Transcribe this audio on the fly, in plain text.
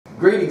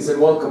Greetings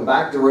and welcome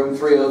back to Room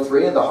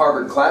 303 in the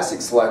Harvard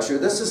Classics lecture.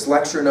 This is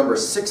lecture number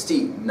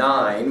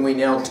 69. We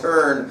now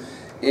turn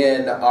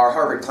in our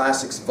Harvard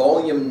Classics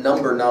volume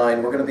number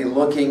 9. We're going to be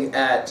looking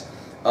at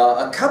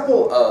a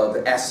couple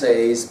of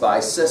essays by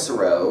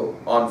Cicero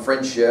on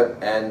friendship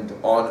and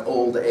on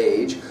old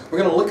age. We're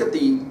going to look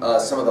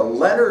at some of the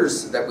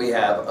letters that we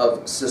have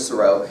of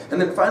Cicero,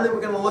 and then finally we're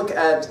going to look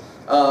at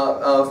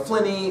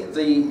Pliny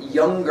the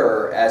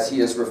Younger, as he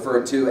is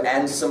referred to,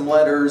 and some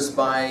letters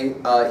by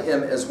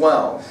him as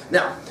well.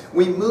 Now,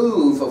 we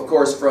move, of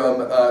course,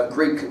 from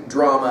Greek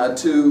drama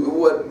to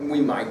what we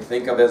might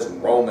think of as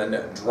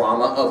Roman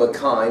drama of a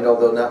kind,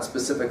 although not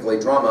specifically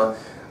drama.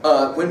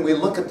 When we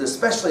look at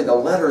especially the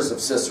letters of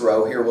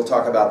Cicero here, we'll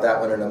talk about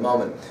that one in a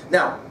moment.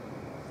 Now,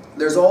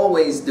 there's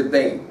always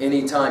debate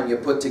anytime you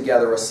put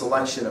together a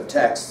selection of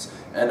texts.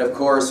 And of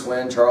course,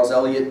 when Charles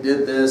Eliot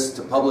did this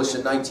to publish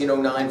in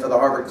 1909 for the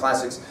Harvard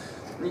Classics,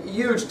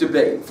 huge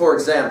debate. For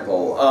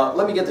example,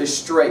 let me get this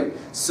straight.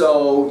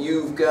 So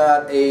you've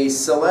got a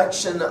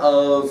selection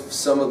of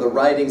some of the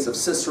writings of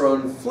Cicero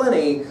and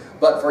Pliny,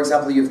 but for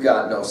example, you've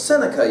got no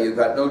Seneca, you've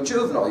got no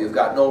Juvenal, you've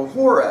got no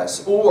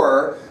Horace,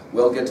 or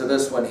we'll get to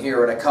this one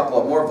here in a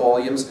couple of more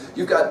volumes.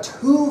 You've got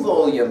 2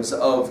 volumes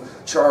of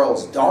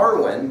Charles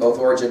Darwin, both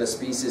Origin of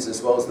Species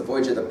as well as The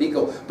Voyage of the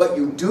Beagle, but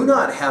you do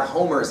not have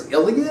Homer's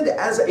Iliad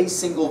as a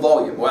single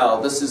volume. Well,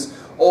 this is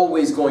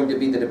always going to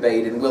be the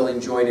debate, and we'll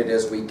enjoy it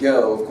as we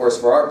go. Of course,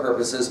 for our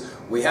purposes,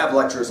 we have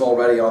lectures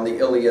already on the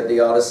Iliad,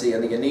 the Odyssey,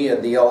 and the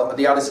Aeneid. The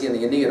Odyssey and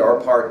the Aeneid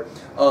are part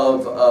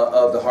of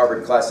the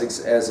Harvard Classics,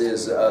 as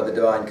is the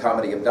Divine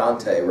Comedy of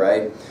Dante,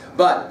 right?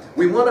 But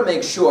we want to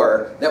make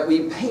sure that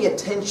we pay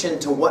attention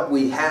to what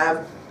we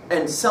have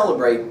and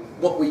celebrate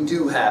what we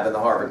do have in the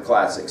Harvard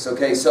Classics.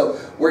 Okay, so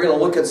we're going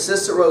to look at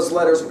Cicero's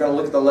letters. We're going to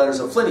look at the letters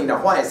of Pliny.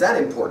 Now, why is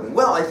that important?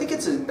 Well, I think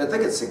it's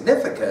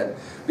significant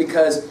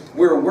because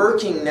we're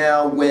working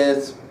now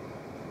with,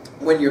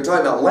 when you're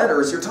talking about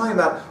letters, you're talking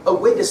about a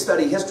way to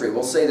study history.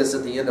 We'll say this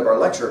at the end of our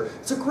lecture.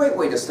 It's a great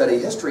way to study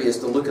history is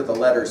to look at the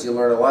letters. You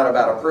learn a lot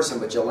about a person,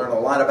 but you learn a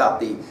lot about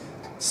the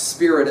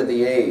spirit of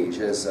the age,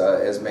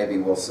 as maybe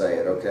we'll say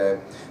it, okay?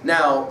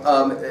 Now,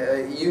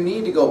 you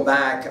need to go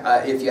back,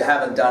 if you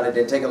haven't done it,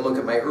 and take a look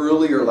at my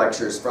earlier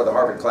lectures for the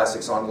Harvard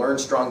Classics on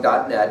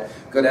learnstrong.net.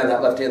 Go down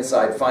that left-hand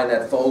side, find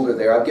that folder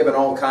there. I've given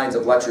all kinds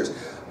of lectures.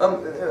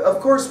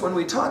 Of course, when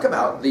we talk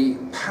about the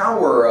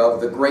power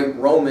of the great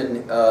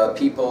Roman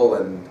people,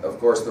 and of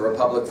course the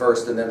Republic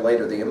first and then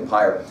later the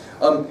Empire,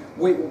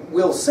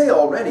 we'll say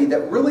already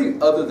that really,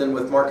 other than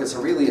with Marcus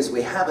Aurelius,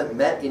 we haven't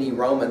met any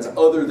Romans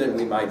other than,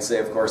 we might say,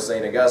 of course,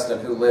 St. Augustine,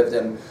 who lived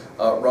in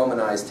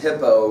Romanized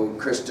Hippo,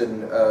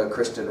 Christian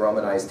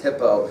Romanized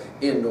Hippo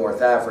in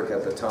North Africa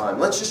at the time.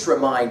 Let's just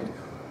remind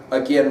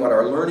again what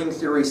our learning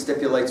theory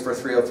stipulates for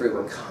 303.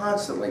 We're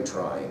constantly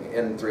trying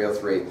in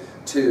 303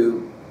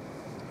 to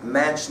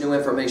match new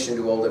information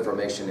to old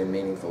information in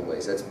meaningful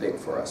ways. That's big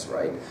for us,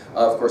 right?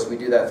 Of course, we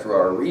do that through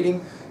our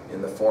reading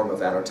in the form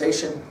of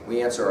annotation.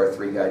 We answer our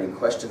 3 guiding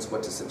questions.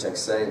 What does the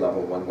text say?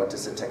 Level 1. What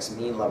does the text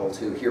mean? Level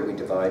 2. Here we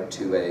divide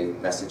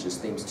 2A, messages,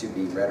 themes,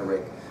 2B,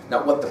 rhetoric.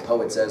 Not what the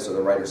poet says or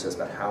the writer says,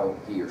 but how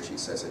he or she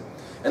says it.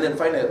 And then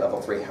finally at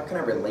level 3, how can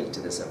I relate to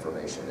this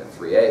information? And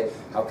 3A,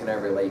 how can I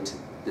relate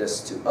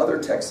this to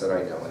other texts that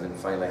I know? And then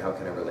finally, how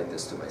can I relate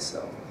this to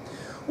myself?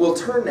 We'll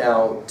turn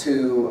now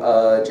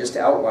to just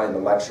outline the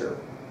lecture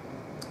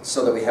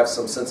so that we have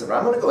some sense of it.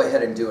 I'm going to go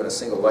ahead and do in a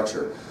single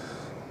lecture,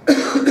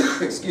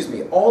 excuse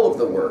me, all of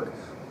the work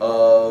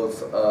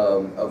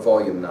of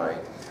Volume 9.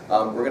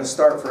 We're going to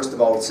start first of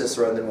all with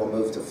Cicero, and then we'll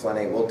move to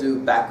Pliny. We'll do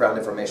background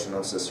information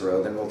on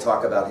Cicero, then we'll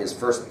talk about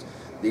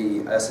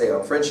the essay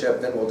on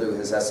friendship, then we'll do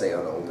his essay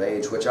on old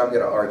age, which I'm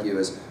going to argue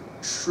is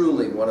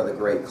truly one of the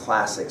great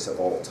classics of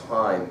all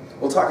time.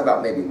 We'll talk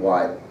about maybe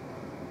why.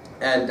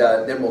 And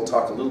then we'll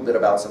talk a little bit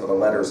about some of the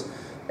letters,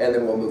 and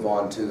then we'll move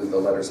on to the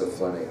letters of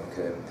Pliny,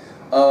 okay?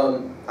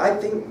 I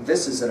think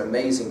this is an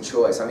amazing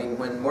choice. I mean,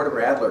 when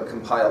Mortimer Adler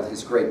compiled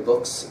his great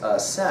books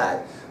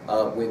set,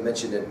 we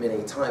mentioned it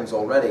many times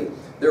already,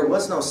 there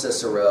was no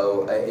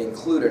Cicero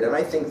included, and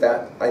I think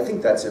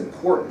that's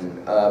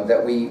important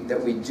that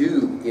we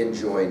do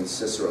enjoin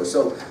Cicero.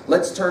 So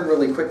let's turn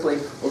really quickly.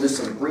 We'll do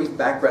some brief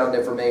background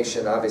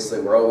information.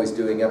 Obviously, we're always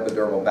doing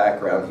epidermal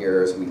background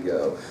here as we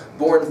go.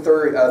 Born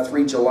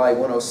 3 July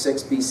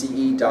 106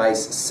 BCE,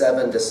 dies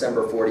 7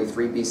 December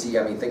 43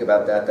 BCE. I mean, think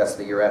about that. That's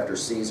the year after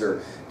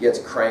Caesar gets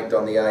cranked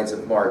on the Ides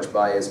of March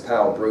by his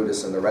pal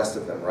Brutus and the rest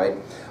of them, right?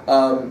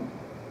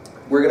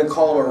 We're going to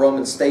call him a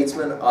Roman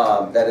statesman,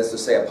 that is to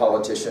say a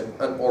politician,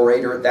 an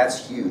orator.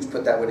 That's huge.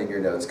 Put that one in your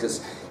notes,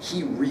 because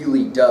he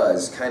really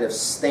does kind of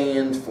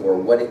stand for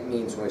what it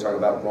means when we talk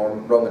about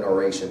Roman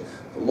oration.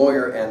 A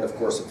lawyer and, of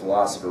course, a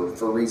philosopher,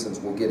 for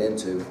reasons we'll get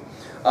into.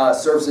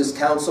 Serves as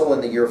consul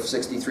in the year of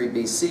 63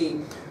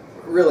 BC.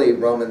 Really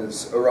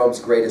Rome's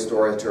greatest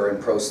orator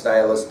and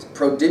pro-stylist,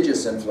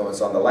 prodigious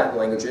influence on the Latin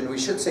language, and we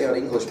should say on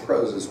English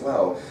prose as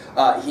well.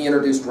 He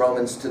introduced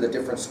Romans to the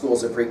different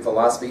schools of Greek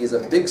philosophy. He's a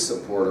big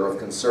supporter of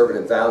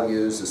conservative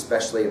values,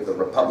 especially of the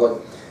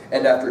Republic,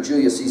 And after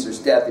Julius Caesar's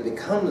death, he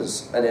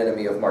becomes an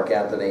enemy of Mark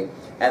Antony.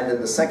 And then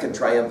the second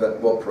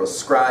triumvirate will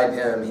proscribe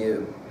him. He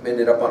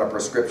ended up on a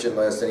proscription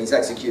list, and he's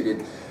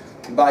executed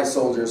by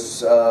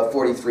soldiers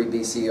 43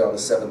 BC on the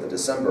 7th of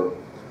December.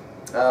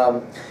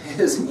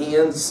 His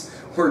hands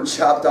were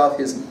chopped off,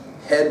 his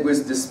head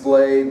was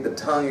displayed, the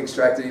tongue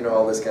extracted, you know,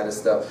 all this kind of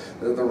stuff.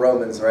 The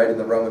Romans, right, in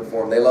the Roman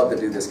form, they love to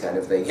do this kind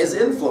of thing. His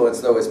influence,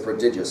 though, is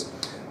prodigious.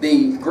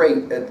 The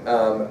great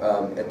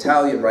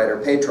Italian writer,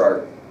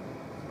 Petrarch,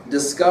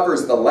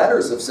 discovers the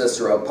letters of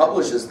Cicero,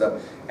 publishes them,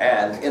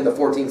 and in the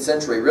 14th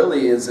century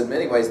really is in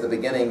many ways the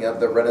beginning of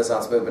the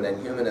Renaissance movement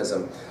and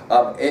humanism.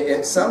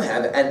 Some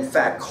have in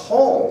fact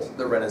called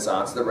the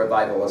Renaissance the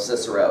revival of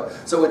Cicero.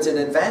 So it's an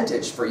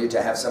advantage for you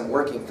to have some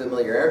working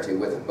familiarity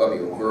with, I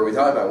mean, who are we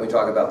talking about when we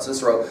talk about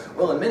Cicero?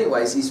 Well, in many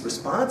ways he's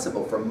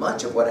responsible for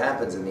much of what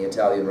happens in the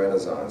Italian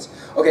Renaissance.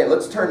 Okay,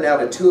 let's turn now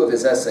to two of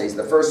his essays.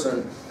 The first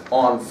one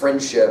on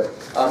friendship,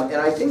 and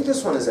I think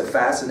this one is a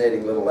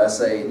fascinating little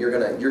essay, and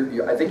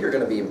I think you're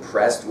going to be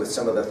impressed with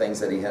some of the things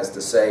that he has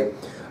to say.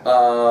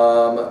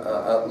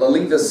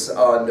 Lalivis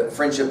on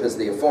friendship is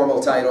the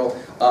formal title.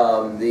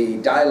 The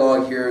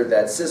dialogue here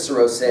that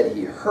Cicero said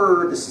he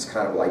heard, this is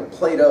kind of like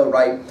Plato,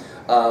 right?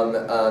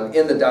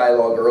 In the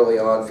dialogue early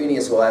on,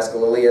 Phineas will ask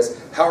Lelius,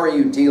 how are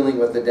you dealing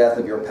with the death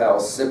of your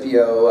pal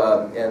Scipio?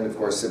 And of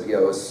course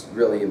Scipio is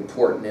really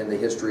important in the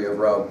history of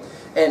Rome.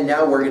 And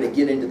now we're going to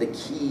get into the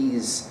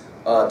keys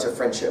to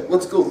friendship.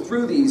 Let's go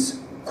through these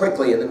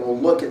quickly, and then we'll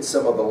look at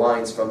some of the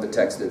lines from the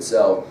text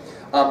itself.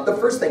 The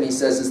first thing he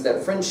says is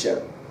that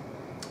friendship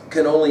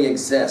can only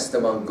exist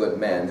among good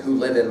men who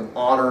live in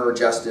honor,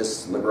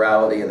 justice,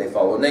 liberality, and they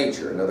follow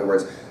nature. In other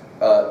words,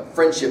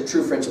 friendship,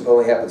 true friendship,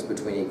 only happens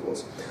between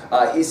equals.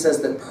 He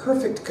says that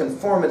perfect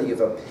conformity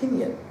of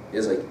opinion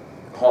is a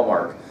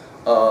hallmark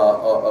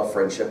of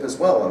friendship as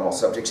well on all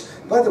subjects.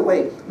 By the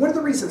way, one of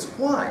the reasons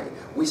why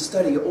we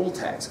study old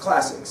texts,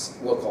 classics,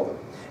 we'll call them,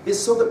 is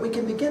so that we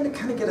can begin to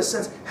kind of get a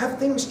sense, have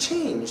things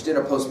changed in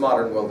a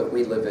postmodern world that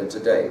we live in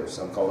today, or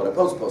some call it a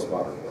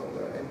post-postmodern world,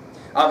 right?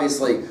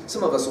 Obviously,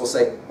 some of us will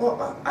say,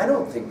 well, I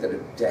don't think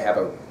that to have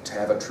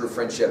a true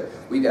friendship,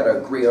 we've got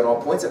to agree on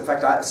all points. In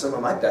fact, some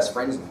of my best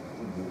friends,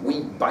 we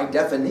by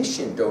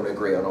definition don't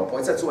agree on all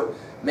points. That's what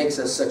makes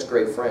us such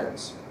great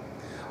friends.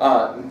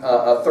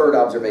 A third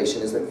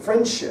observation is that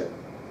friendship,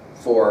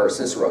 for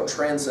Cicero,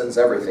 transcends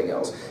everything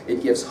else.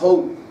 It gives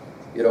hope,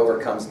 it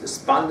overcomes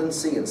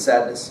despondency and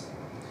sadness.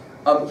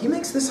 He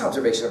makes this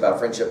observation about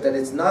friendship, that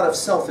it's not of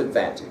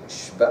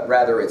self-advantage, but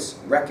rather it's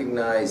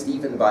recognized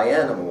even by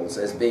animals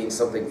as being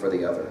something for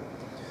the other.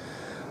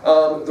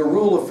 The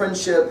rule of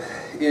friendship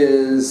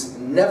is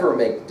never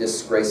make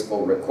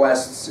disgraceful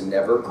requests and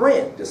never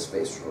grant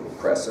disgraceful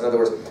requests. In other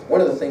words, one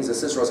of the things that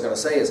Cicero is going to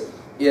say is,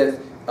 if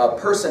a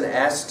person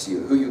asks you,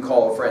 who you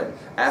call a friend,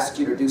 asks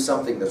you to do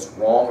something that's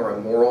wrong or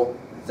immoral,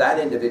 that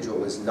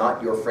individual is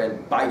not your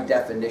friend by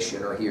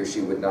definition, or he or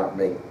she would not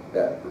make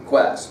that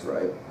request,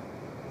 right?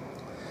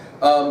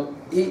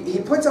 He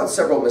points out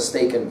several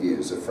mistaken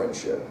views of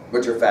friendship,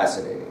 which are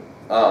fascinating.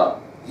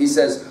 He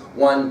says,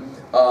 one,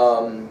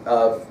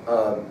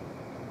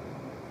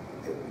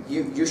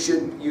 you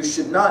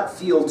should not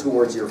feel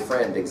towards your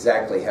friend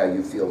exactly how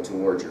you feel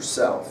towards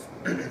yourself.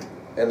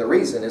 And the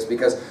reason is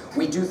because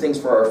we do things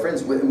for our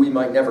friends we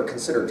might never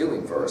consider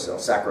doing for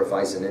ourselves,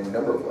 sacrifice in any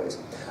number of ways.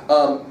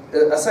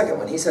 A second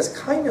one, he says,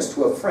 kindness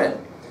to a friend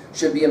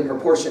should be in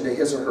proportion to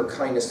his or her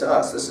kindness to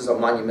us. This is a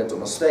monumental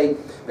mistake,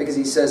 because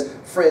he says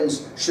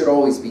friends should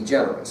always be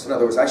generous. In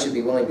other words, I should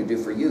be willing to do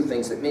for you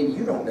things that maybe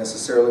you don't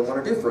necessarily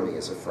want to do for me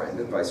as a friend,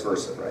 and vice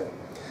versa, right?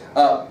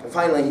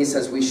 Finally, he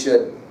says we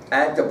should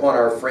act upon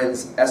our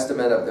friends'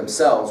 estimate of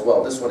themselves.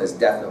 Well, this one is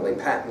definitely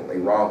patently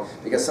wrong,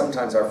 because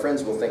sometimes our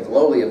friends will think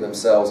lowly of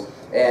themselves,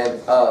 and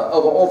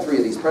of all three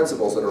of these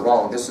principles that are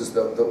wrong, this is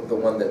the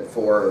one that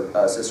for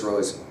Cicero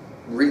is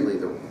really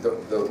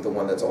the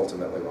one that's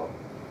ultimately wrong.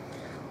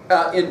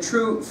 In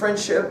true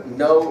friendship,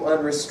 no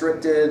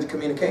unrestricted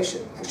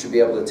communication. We should be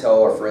able to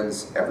tell our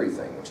friends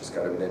everything, which is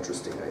kind of an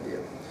interesting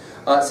idea.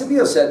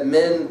 Scipio said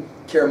men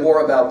care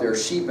more about their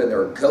sheep and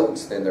their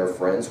goats than their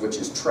friends, which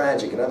is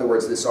tragic. In other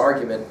words, this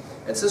argument,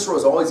 and Cicero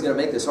is always going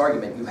to make this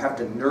argument, you have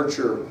to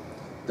nurture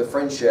the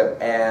friendship,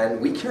 and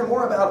we care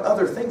more about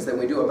other things than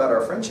we do about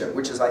our friendship,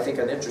 which is, I think,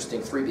 an interesting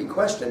 3B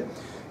question.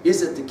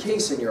 Is it the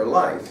case in your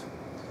life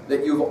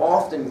that you've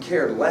often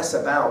cared less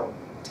about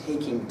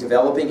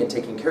developing and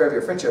taking care of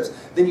your friendships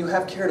than you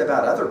have cared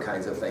about other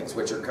kinds of things,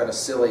 which are kind of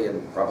silly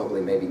and probably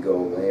maybe go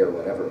away or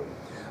whatever?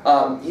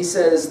 He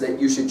says that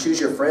you should choose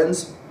your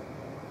friends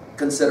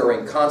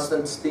considering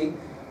constancy,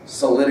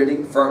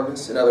 solidity,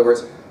 firmness. In other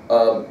words,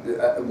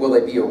 will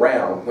they be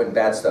around when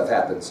bad stuff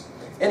happens?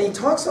 And he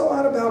talks a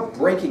lot about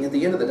breaking, at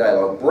the end of the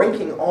dialogue,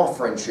 breaking off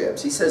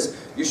friendships. He says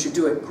you should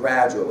do it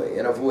gradually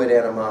and avoid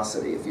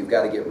animosity if you've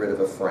got to get rid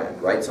of a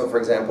friend, right? So for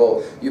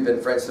example, you've been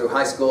friends through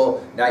high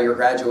school, now you're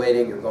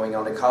graduating, you're going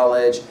on to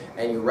college,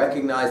 and you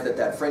recognize that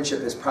that friendship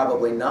is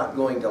probably not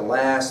going to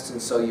last,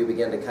 and so you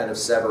begin to kind of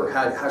sever.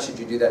 How should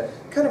you do that?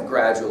 Kind of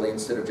gradually,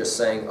 instead of just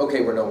saying, okay,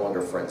 we're no longer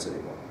friends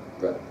anymore.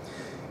 Right.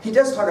 He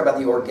does talk about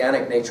the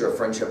organic nature of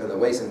friendship and the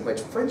ways in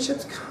which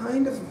friendships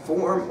kind of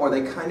form or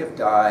they kind of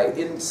die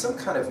in some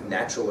kind of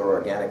natural or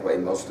organic way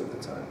most of the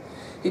time.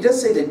 He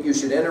does say that you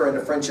should enter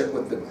into friendship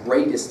with the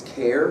greatest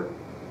care.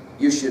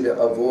 You should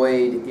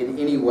avoid in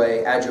any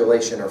way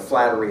adulation or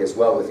flattery as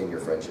well within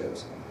your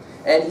friendships.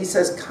 And he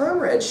says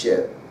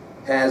comradeship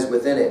has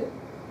within it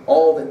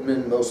all that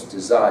men most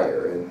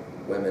desire, and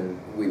women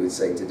we would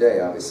say today,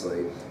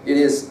 obviously. It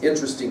is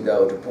interesting,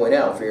 though, to point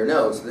out for your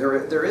notes,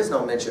 there is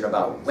no mention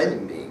about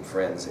women being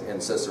friends in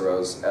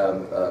Cicero's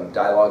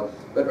dialogue,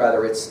 but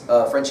rather it's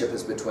friendship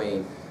is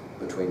between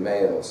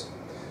males.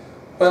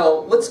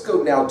 Well, let's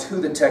go now to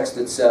the text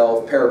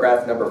itself,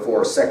 paragraph number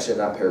 4, section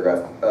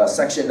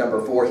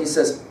number 4. He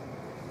says,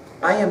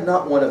 I am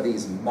not one of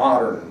these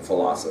modern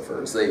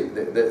philosophers,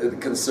 the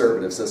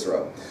conservative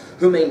Cicero,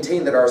 who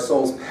maintain that our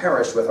souls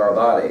perish with our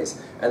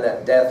bodies and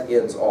that death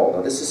ends all.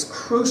 Now, this is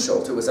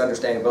crucial to his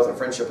understanding both of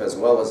friendship as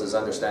well as his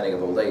understanding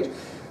of old age.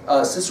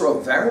 Cicero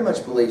very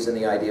much believes in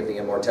the idea of the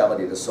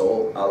immortality of the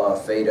soul, a la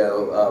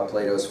Phaedo,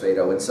 Plato's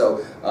Phaedo, and so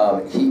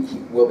he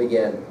will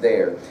begin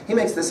there. He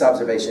makes this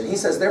observation. He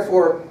says,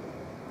 therefore,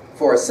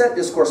 for a set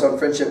discourse on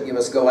friendship, you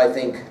must go, I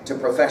think, to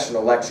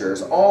professional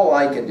lectures. All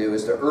I can do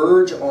is to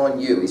urge on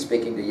you, he's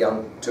speaking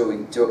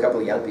to a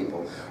couple of young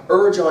people,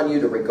 urge on you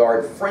to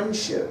regard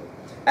friendship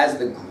as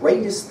the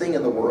greatest thing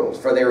in the world,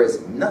 for there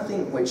is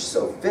nothing which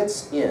so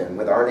fits in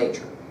with our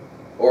nature,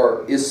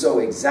 or is so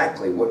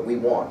exactly what we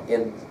want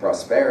in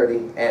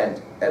prosperity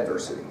and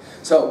adversity.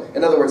 So,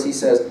 in other words, he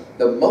says,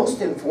 the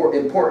most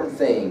important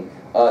thing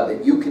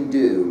that you can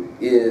do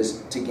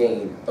is to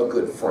gain a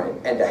good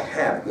friend, and to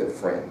have good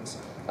friends.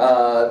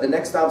 The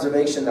next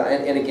observation,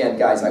 and again,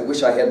 guys, I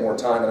wish I had more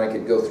time and I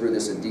could go through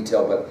this in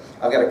detail, but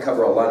I've got to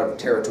cover a lot of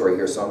territory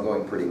here, so I'm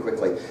going pretty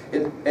quickly.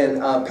 In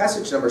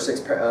passage number 6,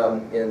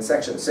 in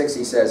section 6,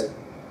 he says,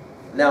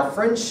 now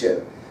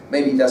friendship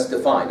may be thus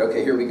defined.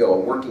 Okay, here we go, a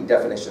working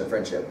definition of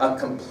friendship. A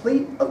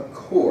complete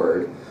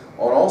accord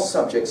on all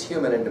subjects,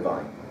 human and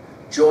divine,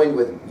 joined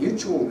with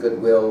mutual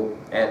goodwill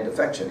and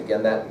affection.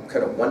 Again, that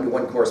kind of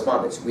one-to-one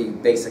correspondence. We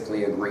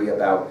basically agree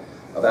about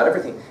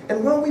everything.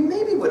 And while we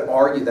maybe would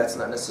argue that's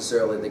not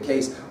necessarily the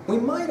case, we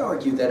might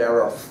argue that at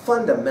a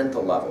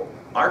fundamental level,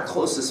 our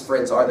closest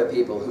friends are the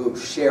people who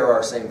share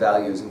our same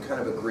values and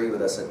kind of agree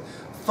with us at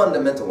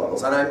fundamental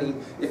levels. And I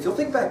mean, if you'll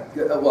think back,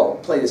 well,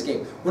 play this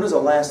game. When was the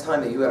last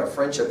time that you had a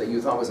friendship that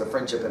you thought was a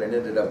friendship and it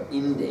ended up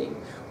ending?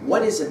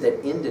 What is it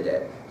that ended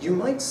it? You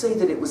might say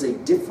that it was a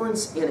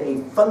difference in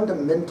a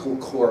fundamental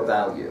core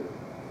value.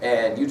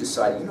 And you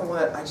decided, you know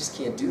what, I just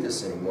can't do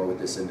this anymore with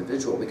this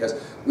individual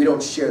because we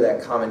don't share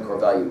that common core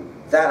value.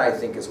 That, I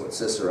think, is what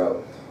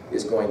Cicero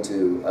is going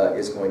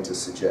to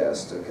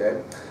suggest.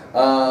 Okay.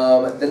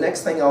 The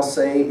next thing I'll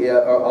say,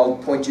 I'll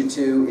point you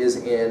to, is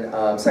in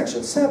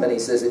section 7. He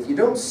says, if you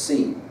don't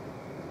see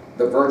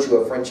the virtue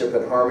of friendship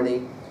and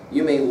harmony,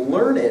 you may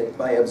learn it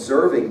by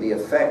observing the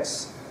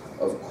effects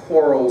of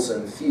quarrels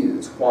and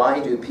feuds.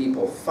 Why do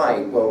people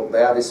fight? Well,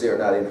 they obviously are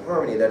not in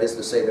harmony. That is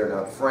to say, they're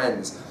not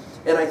friends.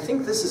 And I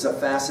think this is a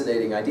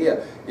fascinating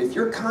idea. If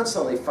you're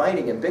constantly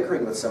fighting and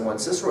bickering with someone,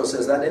 Cicero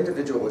says that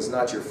individual is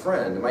not your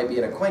friend. It might be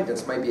an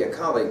acquaintance, might be a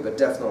colleague, but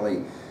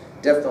definitely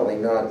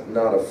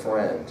not a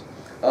friend.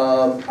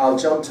 I'll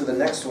jump to the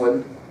next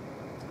one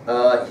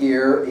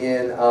here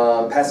in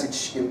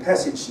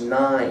passage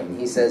 9.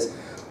 He says,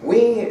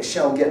 we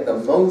shall get the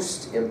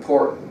most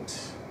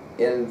important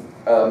in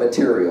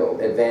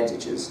material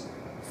advantages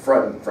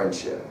from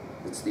friendship.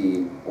 It's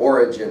the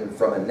origin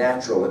from a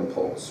natural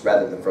impulse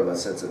rather than from a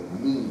sense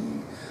of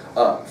need.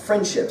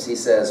 Friendships, he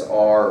says,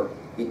 are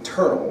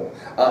eternal.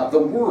 The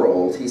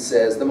world, he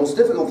says, the most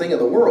difficult thing in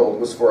the world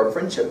was for a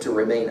friendship to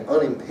remain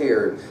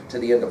unimpaired to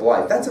the end of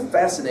life. That's a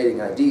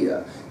fascinating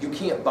idea. You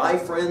can't buy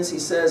friends, he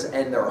says,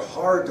 and they're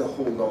hard to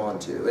hold on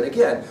to. And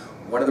again,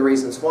 one of the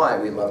reasons why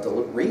we love to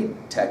read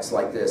texts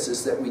like this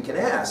is that we can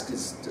ask,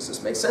 does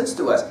this make sense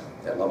to us?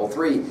 At level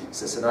 3, is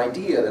this an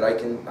idea that I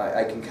can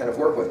kind of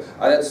work with?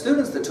 I had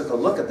students that took a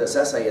look at this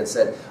essay and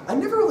said, I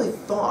never really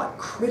thought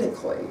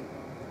critically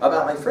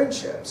about my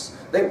friendships.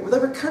 They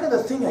were kind of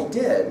the thing I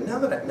did. Now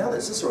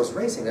that Cicero's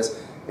raising this,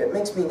 it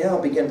makes me now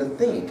begin to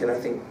think, and I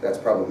think that's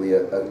probably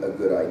a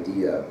good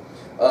idea.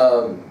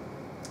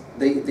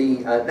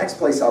 The next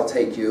place I'll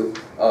take you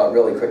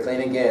really quickly,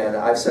 and again,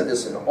 I've said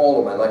this in all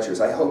of my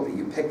lectures, I hope that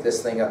you pick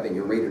this thing up and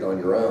you read it on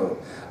your own.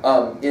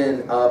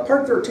 In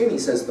part 13, he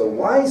says, the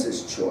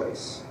wisest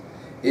choice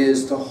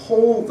is to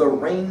hold the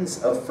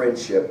reins of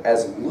friendship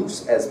as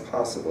loose as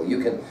possible.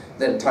 You can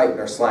then tighten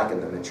or slacken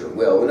them at your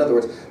will. In other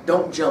words,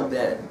 don't jump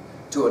in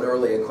to an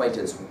early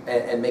acquaintance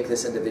and make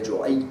this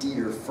individual a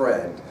dear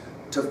friend,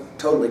 to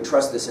totally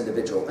trust this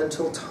individual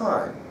until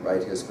time,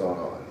 right, has gone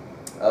on.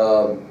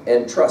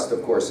 And trust,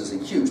 of course, is a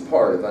huge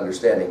part of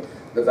understanding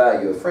the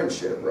value of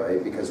friendship,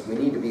 right? Because we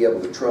need to be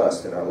able to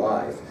trust in our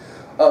life.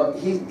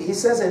 He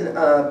says in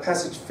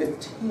passage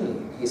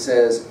 15, he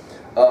says,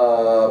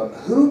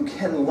 who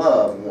can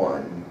love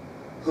one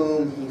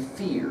whom he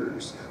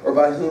fears, or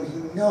by whom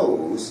he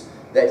knows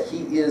that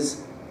he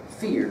is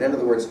feared? In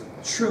other words,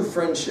 true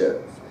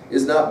friendship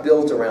is not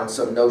built around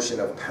some notion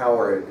of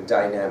power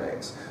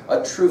dynamics.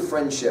 A true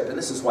friendship, and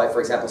this is why, for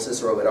example,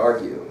 Cicero would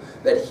argue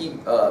that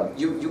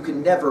you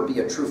can never be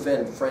a true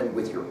friend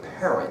with your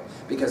parent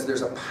because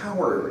there's a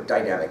power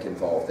dynamic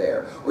involved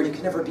there. Or you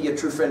can never be a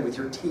true friend with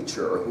your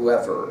teacher or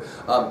whoever.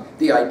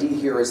 The idea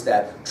here is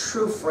that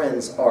true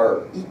friends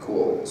are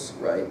equals,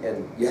 right?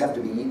 And you have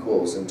to be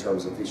equals in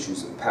terms of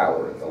issues of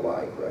power and the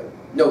like, right?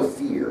 No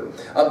fear.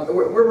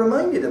 We're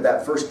reminded of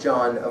that 1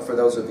 John, for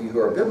those of you who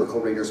are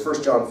biblical readers,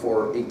 1 John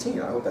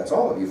 4:18. I hope that's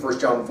all of you. 1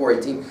 John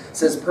 4:18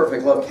 says,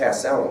 perfect love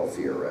casts out all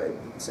fear, right?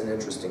 It's an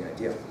interesting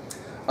idea.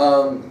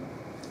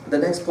 The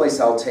next place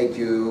I'll take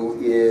you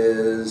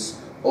is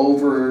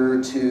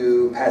over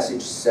to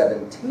passage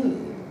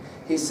 17.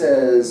 He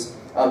says,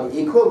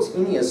 he quotes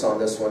Ennius on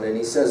this one, and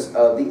he says,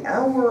 the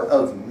hour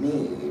of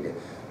need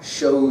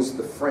shows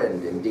the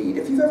friend indeed.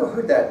 If you've ever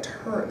heard that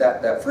term,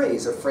 that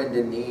phrase, a friend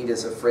in need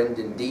is a friend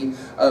indeed,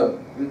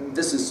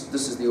 this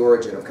is the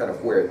origin of kind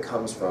of where it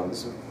comes from.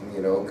 This is,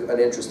 you know, an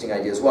interesting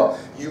idea as well.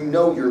 You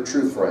know your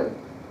true friend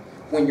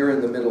when you're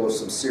in the middle of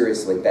some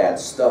seriously bad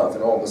stuff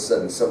and all of a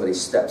sudden somebody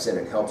steps in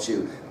and helps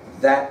you.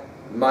 That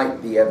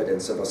might be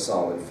evidence of a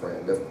solid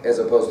friend, as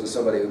opposed to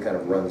somebody who kind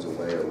of runs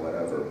away or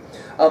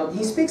whatever.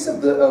 He speaks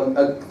of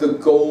the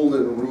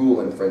golden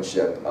rule in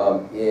friendship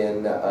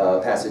in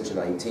passage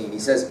 19. He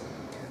says,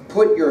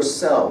 put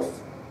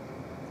yourself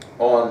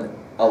on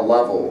a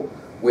level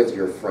with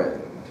your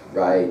friend,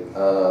 right?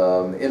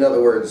 In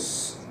other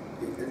words,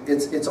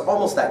 it's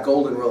almost that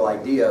golden rule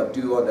idea of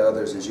do unto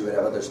others as you would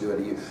have others do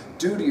unto you.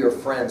 Do to your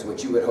friends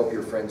what you would hope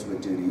your friends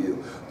would do to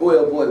you. Boy,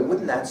 oh boy,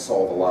 wouldn't that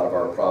solve a lot of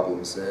our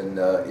problems at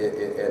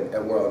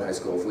World High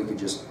School if we could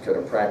just kind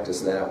of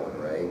practice that one,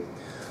 right?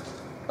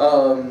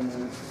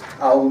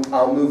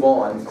 I'll move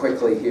on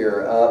quickly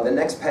here. The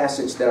next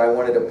passage that I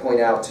wanted to point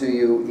out to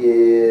you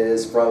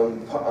is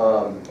from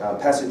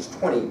passage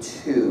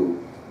 22.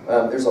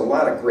 There's a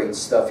lot of great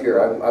stuff here.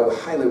 I would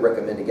highly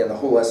recommend, again, the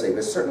whole essay,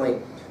 but certainly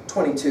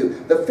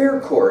 22. The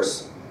fair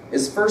course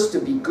is first to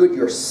be good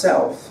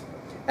yourself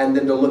and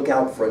then to look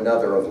out for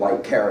another of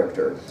like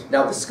character.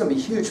 Now this is going to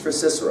be huge for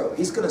Cicero.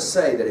 He's going to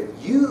say that if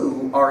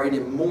you are an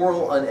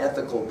immoral,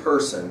 unethical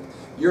person,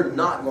 you're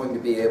not going to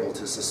be able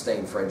to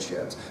sustain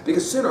friendships.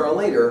 Because sooner or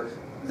later,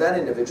 that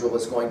individual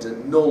is going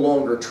to no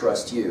longer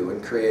trust you,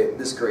 and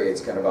this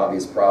creates kind of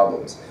obvious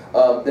problems.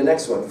 The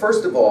next one,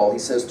 first of all, he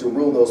says to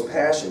rule those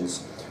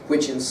passions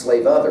which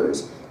enslave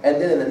others, and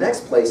then in the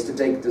next place to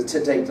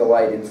take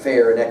delight in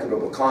fair and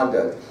equitable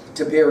conduct,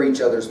 to bear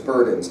each other's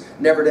burdens,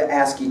 never to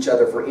ask each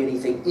other for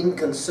anything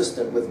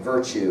inconsistent with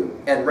virtue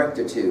and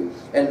rectitude,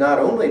 and not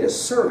only to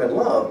serve and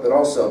love, but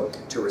also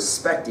to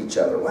respect each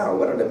other. Wow,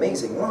 what an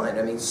amazing line.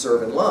 I mean,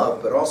 serve and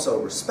love, but also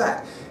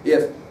respect.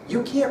 If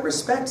you can't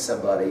respect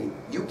somebody,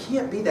 you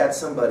can't be that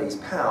somebody's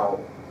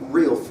pal,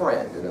 real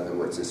friend, in other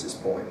words, is his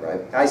point, right?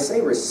 I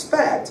say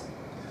respect,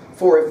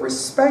 for if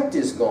respect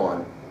is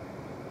gone,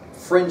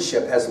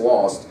 friendship has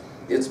lost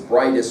its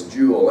brightest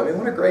jewel. I mean,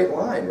 what a great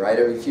line, right?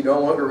 I mean, if you no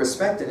longer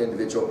respect an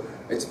individual,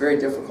 it's very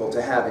difficult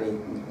to have any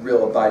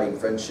real abiding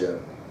friendship.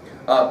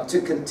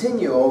 To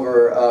continue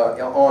over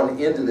on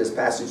into this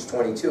passage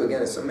 22,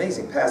 again, it's an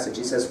amazing passage.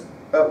 He says,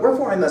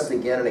 wherefore I must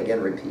again and again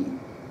repeat,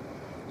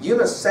 you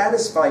must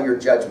satisfy your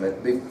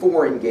judgment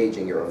before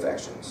engaging your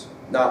affections,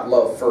 not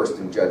love first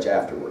and judge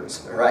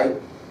afterwards, right?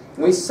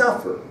 We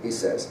suffer, he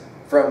says,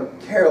 from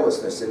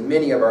carelessness in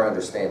many of our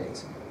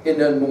understandings, in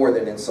none more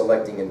than in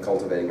selecting and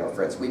cultivating our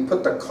friends. We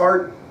put the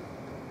cart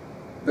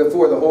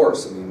before the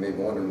horse. And you may be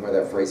wondering where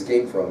that phrase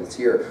came from. It's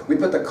here. We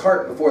put the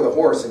cart before the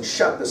horse and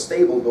shut the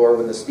stable door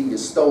when the steed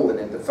is stolen,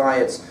 in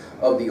defiance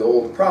of the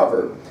old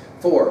proverb.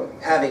 For,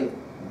 having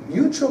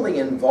mutually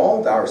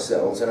involved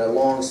ourselves in a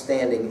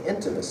long-standing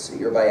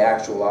intimacy, or by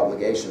actual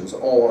obligations,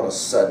 all on a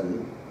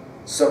sudden,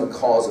 some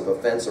cause of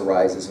offense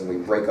arises and we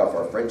break off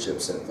our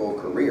friendships in full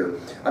career.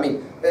 I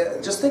mean,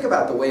 just think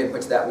about the way in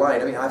which that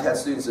line, I mean, I've had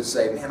students that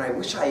say, man, I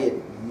wish I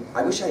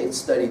had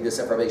studied this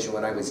information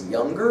when I was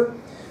younger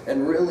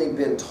and really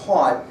been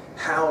taught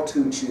how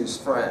to choose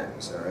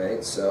friends, all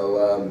right?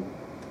 So,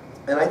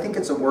 and I think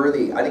it's a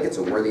worthy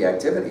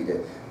activity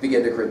to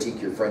begin to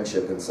critique your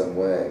friendship in some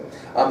way.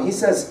 He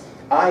says,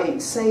 I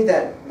say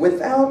that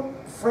without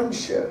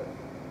friendship,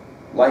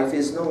 life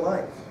is no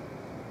life.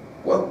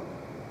 Well,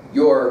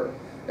 your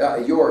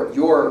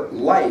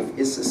life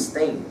is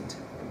sustained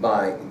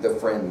by the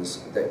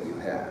friends that you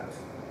have.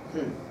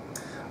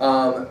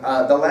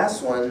 The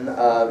last one,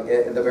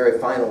 the very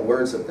final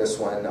words of this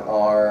one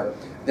are,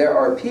 there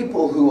are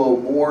people who owe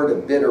more to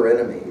bitter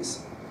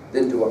enemies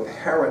than to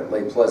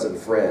apparently pleasant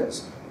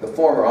friends. The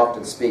former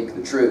often speak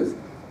the truth,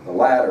 the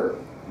latter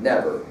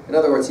never. In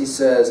other words, he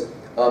says,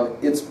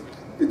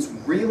 it's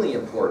really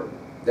important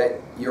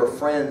that your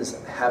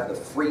friends have the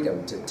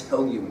freedom to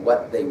tell you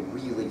what they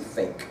really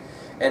think.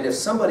 And if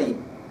somebody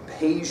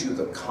pays you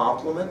the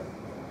compliment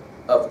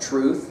of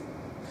truth,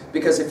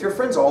 because if your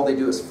friends, all they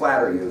do is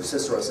flatter you,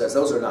 Cicero says,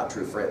 those are not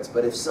true friends.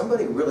 But if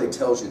somebody really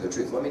tells you the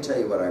truth, let me tell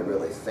you what I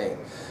really think.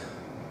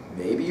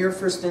 maybe your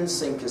first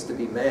instinct is to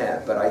be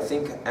mad, but I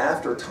think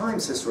after time,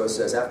 Cicero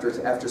says,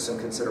 after some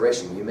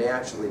consideration, you may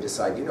actually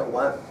decide, you know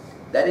what,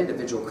 that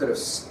individual could have,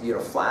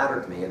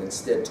 flattered me and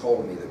instead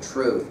told me the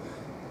truth,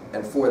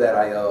 and for that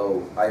I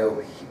owe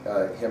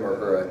him or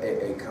her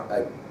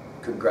a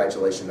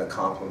congratulation, a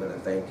compliment, a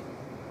thank you.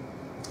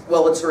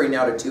 Well, let's hurry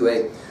now to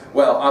 2A.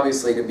 Well,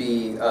 obviously, to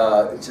be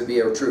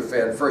a true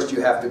friend, first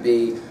you have to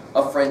be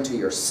a friend to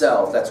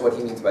yourself. That's what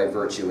he means by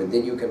virtue, and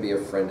then you can be a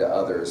friend to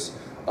others.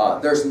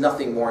 There's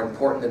nothing more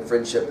important than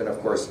friendship, and of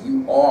course,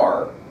 you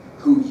are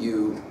who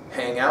you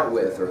hang out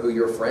with or who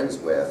you're friends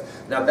with.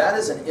 Now, that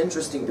is an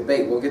interesting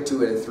debate. We'll get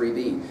to it in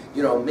 3B.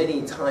 You know,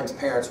 many times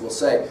parents will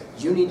say,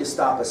 you need to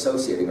stop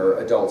associating, or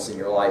adults in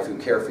your life who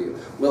care for you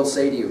will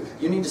say to you,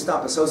 you need to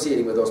stop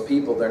associating with those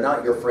people. They're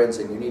not your friends,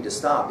 and you need to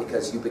stop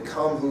because you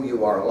become who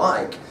you are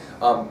like.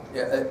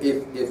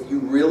 If you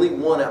really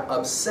want to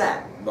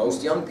upset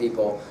most young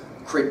people,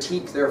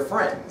 critique their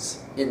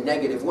friends in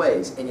negative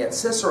ways. And yet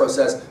Cicero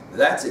says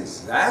that's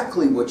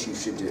exactly what you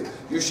should do.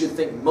 You should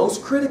think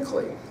most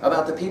critically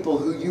about the people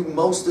who you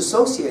most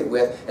associate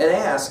with and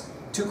ask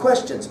two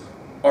questions.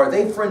 Are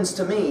they friends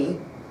to me,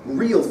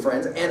 real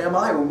friends, and am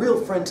I a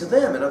real friend to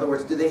them? In other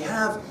words, do they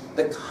have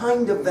the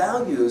kind of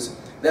values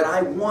that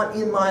I want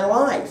in my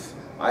life?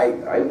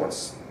 I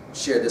once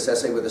shared this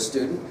essay with a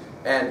student,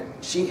 and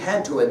she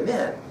had to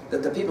admit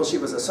that the people she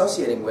was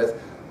associating with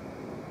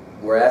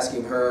were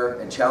asking her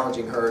and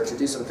challenging her to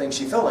do some things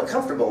she felt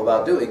uncomfortable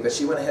about doing, but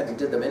she went ahead and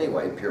did them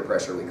anyway. Peer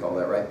pressure, we call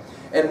that, right?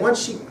 And once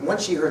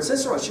she heard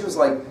Cicero, she was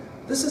like,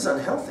 this is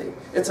unhealthy.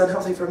 It's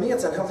unhealthy for me,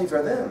 it's unhealthy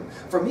for them.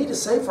 For me to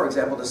say, for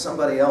example, to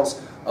somebody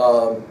else,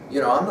 I'm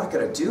not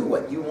going to do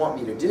what you want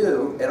me to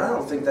do, and I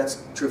don't think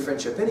that's true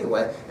friendship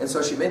anyway. And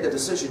so she made the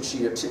decision,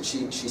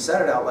 she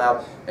said it out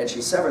loud, and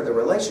she severed the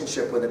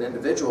relationship with an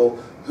individual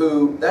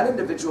who, that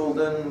individual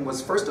then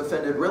was first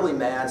offended, really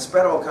mad,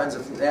 spread all kinds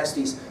of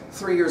nasties.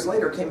 3 years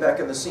later, came back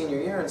in the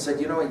senior year and said,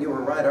 you know what, you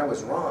were right, I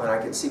was wrong, and I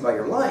can see by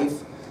your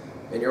life,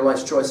 and your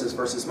life's choices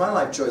versus my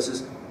life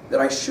choices, that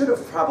I should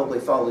have probably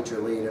followed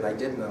your lead, and I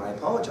didn't, and I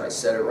apologize.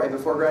 Said it right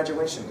before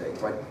graduation day.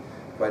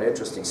 Quite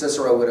interesting.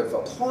 Cicero would have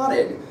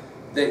applauded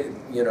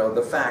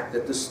the fact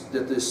that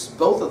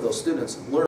both of those students learned